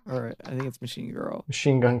Girl, or I think it's Machine Girl,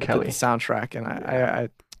 Machine Gun did Kelly. the soundtrack, and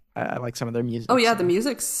I like some of their music. Oh yeah, so- the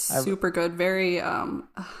music's I've- super good. Very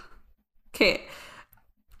okay.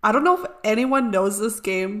 I don't know if anyone knows this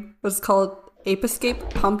game, but it's called Ape Escape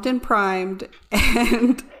Pumped and Primed,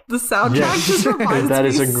 and the soundtrack Yes. just reminds That me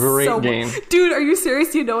is a great so game. Dude, are you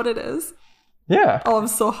serious? You know what it is? Yeah. Oh, I'm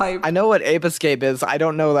so hyped. I know what Ape Escape is. I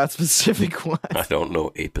don't know that specific one. I don't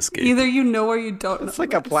know Ape Escape. Either you know or you don't know. It's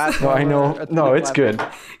like a No, platform. I know. No, it's good.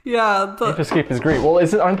 Yeah, Ape Escape is great. Well,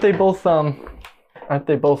 aren't they both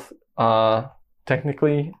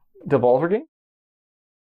technically Devolver games?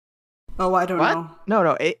 oh, I don't What?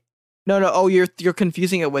 know. No. Oh, you're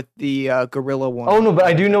confusing it with the Gorilla one. Oh no, but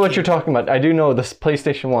I do know what you're talking about. I do know this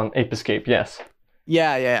PlayStation 1 Ape Escape. Yes.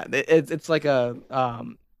 Yeah. It's like a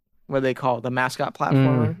what do they call it? The mascot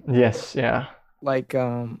platformer, Yes. Yeah. like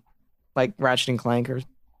Ratchet and Clank or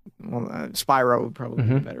Spyro would probably be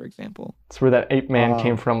a Mhm. better example. It's where that ape man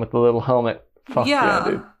came from with the little helmet. Fuck yeah,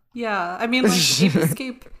 dude. Yeah. I mean, like Ape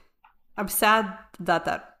Escape. I'm sad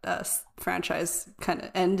that franchise kind of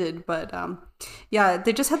ended, but yeah,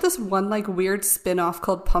 they just had this one like weird spin-off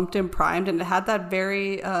called Pumped and Primed, and it had that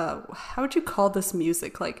very how would you call this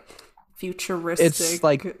music, like futuristic? It's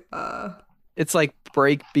like- It's like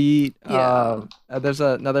breakbeat. Yeah. There's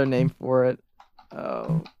another name for it.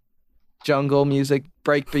 Jungle music,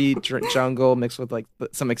 breakbeat, jungle mixed with like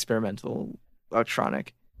some experimental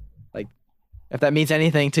electronic. Like, if that means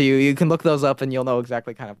anything to you, you can look those up and you'll know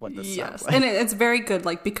exactly kind of what this sounds like. And it's very good,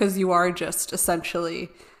 like, because you are just essentially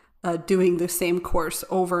doing the same course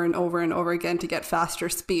over and over and over again to get faster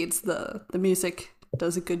speeds. The music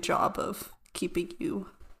does a good job of keeping you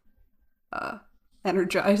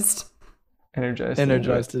energized.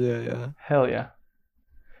 Energized to do it, yeah. Hell yeah.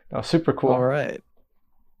 No, super cool. All right.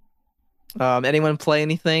 Anyone play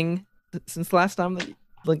anything since last time that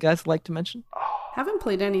you guys like to mention? Haven't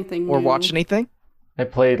played anything Or new. watch anything? I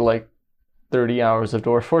played like 30 hours of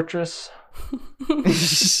Dwarf Fortress.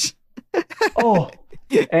 Oh,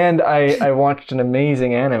 and I watched an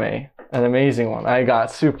amazing anime, an amazing one. I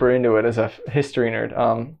got super into it as a history nerd.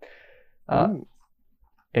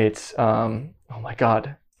 It's oh my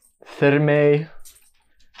god, Thermae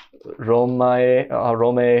Rome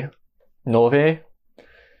Nove.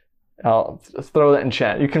 I'll throw that in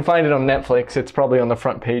chat. You can find it on Netflix. It's probably on the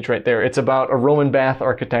front page right there. It's about a Roman bath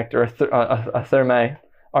architect or a Thermae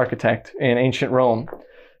architect in ancient Rome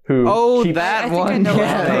who keeps that I think I one, know what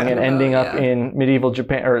yeah. you're and talking ending about, up yeah. in medieval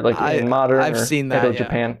Japan or like in modern I've or seen that, Edo yeah.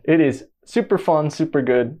 Japan. It is super fun, super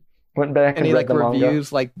good. Went back Any and read like the manga.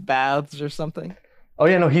 reviews, like baths or something? Oh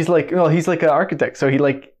yeah, no, he's like an architect, so he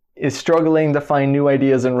like is struggling to find new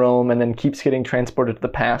ideas in Rome, and then keeps getting transported to the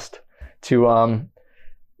past to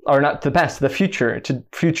or not to the past, to the future, to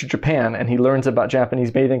future Japan, and he learns about Japanese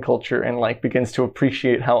bathing culture and like begins to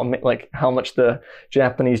appreciate how much the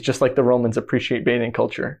Japanese, just like the Romans, appreciate bathing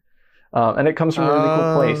culture. And it comes from a really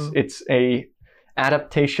cool place. It's a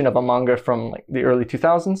adaptation of a manga from like the early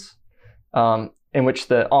 2000s. In which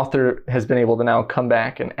the author has been able to now come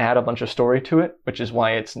back and add a bunch of story to it, which is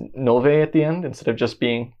why it's Nove at the end instead of just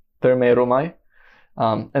being Thermae Romai.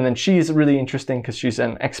 And then she's really interesting because she's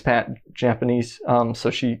an expat Japanese. So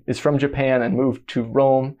she is from Japan and moved to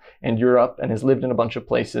Rome and Europe and has lived in a bunch of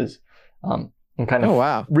places and kind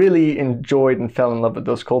of really enjoyed and fell in love with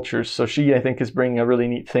those cultures. So she, I think, is bringing a really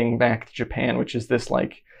neat thing back to Japan, which is this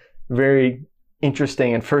like very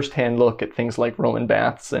interesting and first-hand look at things like Roman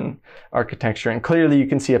baths and architecture. And clearly you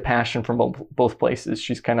can see a passion from both places.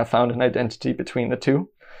 She's kind of found an identity between the two.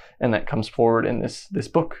 And that comes forward in this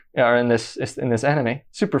book, or in this anime.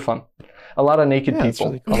 Super fun. A lot of naked people.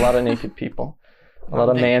 Really cool. A lot of naked people. A lot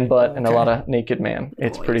of man butt and a lot of naked man.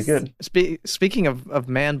 It's pretty good. Speaking of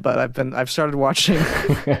man butt, I've started watching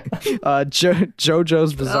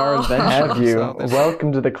JoJo's Bizarre Adventure. Have you?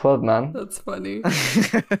 Welcome to the club, man. That's funny.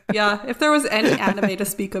 Yeah, if there was any anime to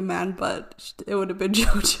speak of man butt, it would have been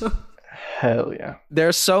JoJo. Hell yeah.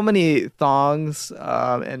 There's so many thongs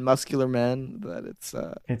and muscular men that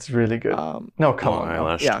it's really good. No, come on.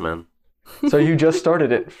 Eyelashed men. So you just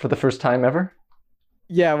started it for the first time ever?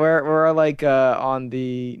 Yeah, we're like on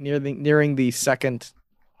nearing the second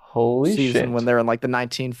season when they're in like the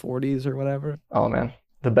 1940s or whatever. Oh man,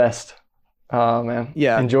 the best. Oh man,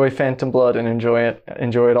 yeah. Enjoy Phantom Blood and enjoy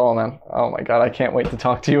it all, man. Oh my god, I can't wait to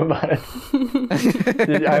talk to you about it.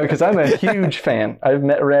 Because I'm a huge fan. I've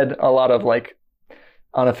read a lot of like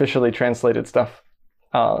unofficially translated stuff.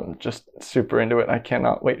 Just super into it. I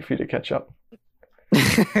cannot wait for you to catch up.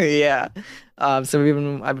 Yeah. So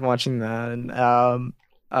I've been watching that, and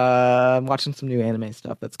I'm watching some new anime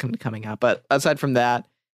stuff that's coming out. But aside from that,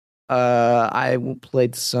 I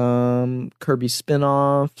played some Kirby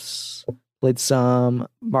spin-offs, played some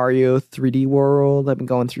Mario 3D World. I've been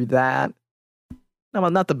going through that. No,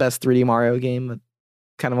 not the best 3D Mario game, but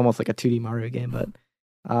kind of almost like a 2D Mario game, but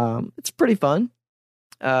it's pretty fun.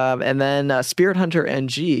 And then Spirit Hunter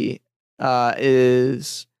NG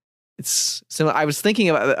it's similar. I was thinking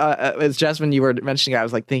about as Jasmine, you were mentioning, I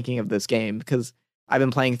was like thinking of this game because I've been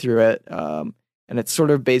playing through it, and it's sort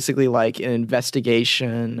of basically like an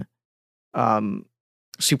investigation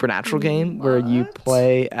supernatural game where you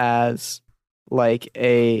play as like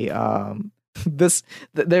a it's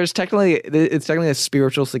technically a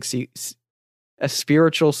spiritual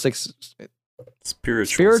successor.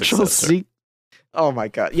 Oh my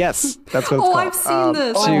god, yes, that's what it's called. I've seen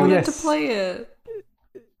this. I wanted to play it.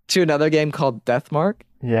 To another game called Deathmark.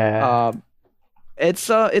 Yeah. It's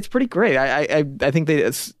pretty great. I think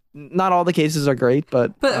not all the cases are great,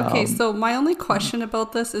 but okay. So my only question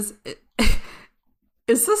about this is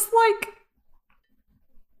this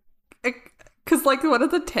like, because like one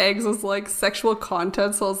of the tags was like sexual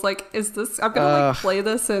content, so I was like, is this? I'm gonna like play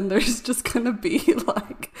this, and there's just gonna be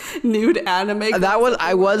like nude anime.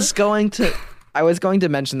 I was going to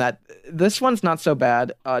mention that this one's not so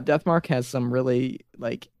bad. Deathmark has some really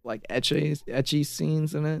like etchy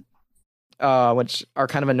scenes in it. which are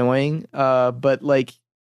kind of annoying. But like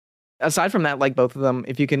aside from that, like both of them,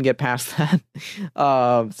 if you can get past that,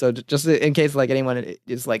 so just in case like anyone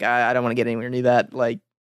is like, I don't want to get anywhere near that, like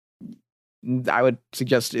I would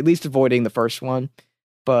suggest at least avoiding the first one.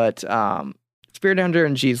 But Spirit Hunter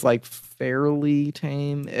and G is like fairly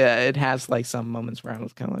tame. It has like some moments where I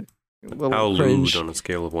was kind of like a little How cringe. lewd on a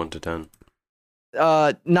scale of 1 to 10?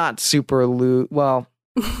 Not super lewd. Well,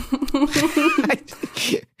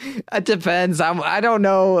 it depends. I don't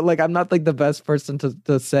know. Like, I'm not like the best person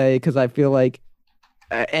to say because I feel like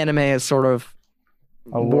anime is sort of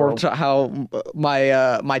more to how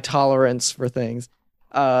my tolerance for things.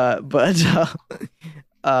 But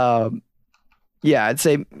yeah, I'd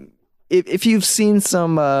say if you've seen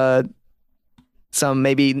some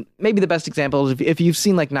maybe the best examples, if you've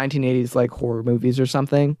seen like 1980s like horror movies or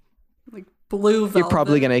something, like Blue Velvet. you're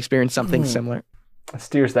probably going to experience something similar.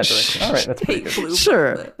 Steers that direction. All right, that's pretty Hate good. Blue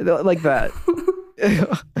Sure, Velvet. like that.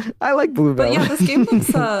 I like Blue But Velvet. yeah, this game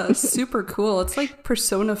looks super cool. It's like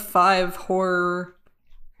Persona 5 horror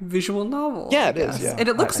visual novel. Yeah, I it is, guess. yeah. And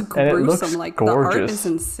it looks And gruesome. it looks like the art gorgeous. is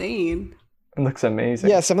insane. It looks amazing.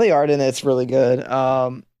 Yeah, some of the art in it's really good.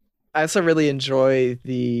 I also really enjoy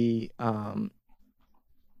the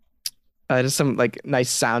just some like nice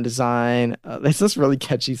sound design. There's this really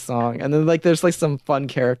catchy song, and then like there's like some fun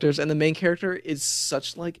characters, and the main character is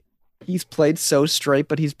such like he's played so straight,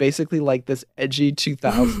 but he's basically like this edgy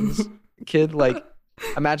 2000s kid. Like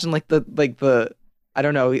imagine like the I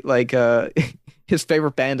don't know, like his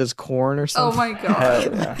favorite band is Korn or Oh something. my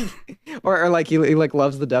god. Yeah. or like he like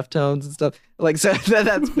loves the Deftones and stuff. Like so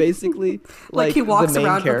that's basically Like he the walks main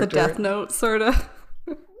around character. with a Death Note, sort of.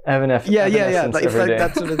 Yeah. Evanescence Like, every day.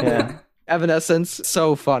 that sort of thing. Yeah. Evanescence,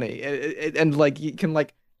 so funny, and like you can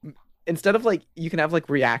like instead of like you can have like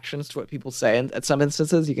reactions to what people say, and at some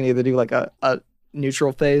instances you can either do like a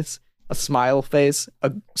neutral face, a smile face,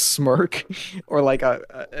 a smirk, or like a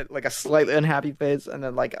slightly unhappy face, and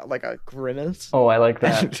then like a grimace. Oh, I like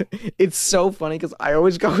that. And it's so funny because I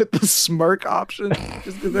always go with the smirk option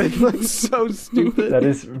just because it looks so stupid. That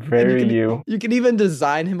is very you. You can even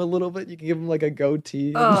design him a little bit. You can give him like a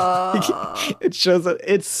goatee. Aw. It shows that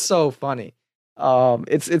it's so funny.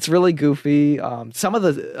 It's really goofy. Some of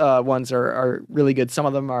the ones are really good. Some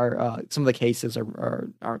of them are some of the cases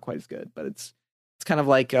aren't quite as good. But it's kind of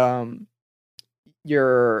like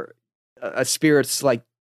you're a spirit's like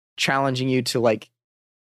challenging you to like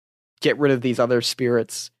get rid of these other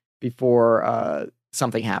spirits before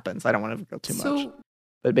something happens. I don't want to go too much.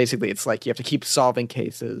 But basically, it's like you have to keep solving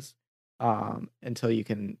cases until you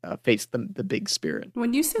can face the big spirit.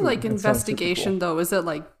 When you say like that sounds super investigation, though, is it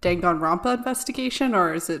like Danganronpa investigation,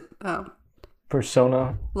 or is it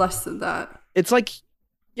Persona. less than that? It's like,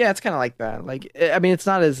 yeah, it's kind of like that. Like, I mean, it's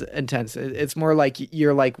not as intense. It's more like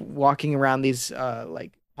you're like walking around these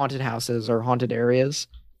like haunted houses or haunted areas,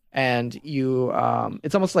 and you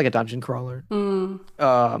it's almost like a dungeon crawler. In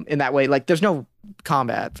that way, like there's no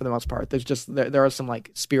combat for the most part. There's just there are some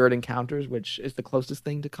like spirit encounters, which is the closest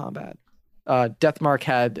thing to combat. Deathmark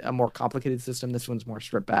had a more complicated system. This one's more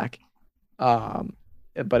stripped back.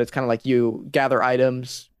 But it's kind of like you gather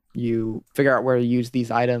items, you figure out where to use these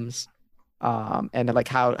items, and like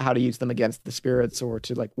how to use them against the spirits or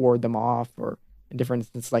to like ward them off, or in different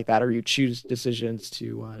instances like that, or you choose decisions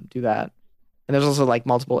to do that. And there's also like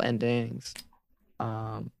multiple endings.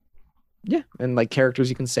 Yeah, and like characters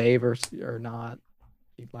you can save or not,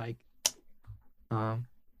 if you'd like.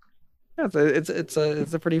 Yeah, it's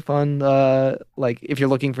a pretty fun like if you're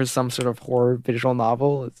looking for some sort of horror visual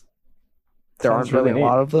novel. There aren't Sounds really really a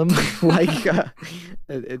lot of them. Like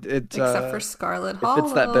Except for Scarlet it Hollow.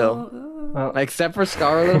 fits that bill. Well, except for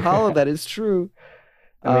Scarlet Hollow, that is true.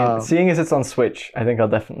 I mean, seeing as it's on Switch, I think I'll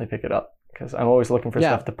definitely pick it up because I'm always looking for Yeah.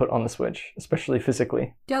 stuff to put on the Switch, especially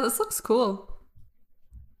physically. Yeah, this looks cool.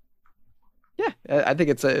 Yeah, I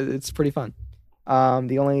think it's pretty fun.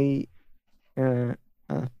 The only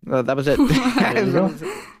that was it. There you go.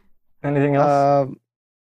 Anything else?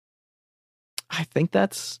 I think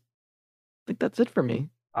that's it for me.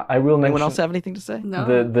 I will mention Anyone else have anything to say? No.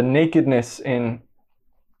 the nakedness in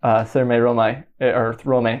Thermae Romae or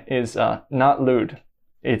Rome is not lewd.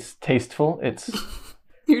 It's tasteful. It's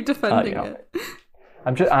You're defending you know, it.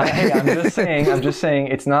 I'm just saying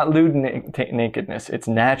it's not lewd nakedness. It's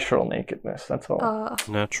natural nakedness. That's all.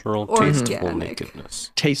 Natural, Organic. tasteful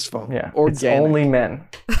nakedness. Tasteful. Yeah, Organic. it's only men.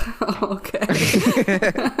 Okay.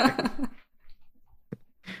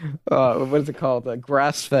 What is it called?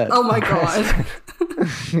 Grass fed. Oh my god.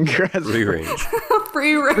 Grass Free range.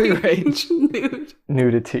 Free range. range. Nude.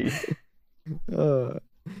 Nudity.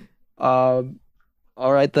 On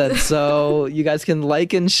All right then. So you guys can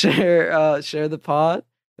like and share the pod.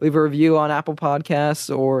 Leave a review on Apple Podcasts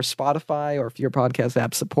or Spotify, or if your podcast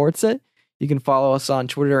app supports it. You can follow us on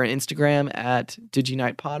Twitter and Instagram at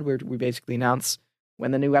DigiNightPod, where we basically announce when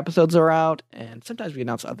the new episodes are out, and sometimes we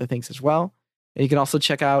announce other things as well. And you can also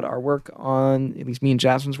check out our work on, at least me and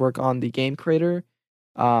Jasmine's work on The Game Creator.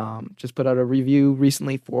 Just put out a review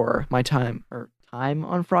recently for my time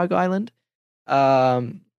on Frog Island.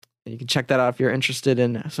 You can check that out if you're interested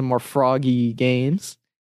in some more froggy games.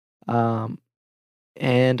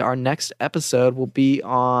 And our next episode will be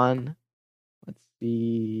on,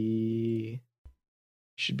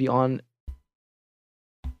 should be on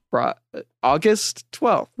August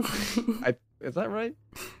 12th. Is that right?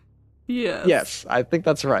 Yes. Yes, I think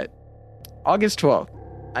that's right. August 12th.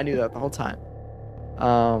 I knew that the whole time.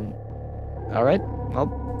 All right.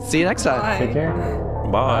 Well, see you next time. Bye. Take care.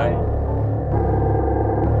 Bye.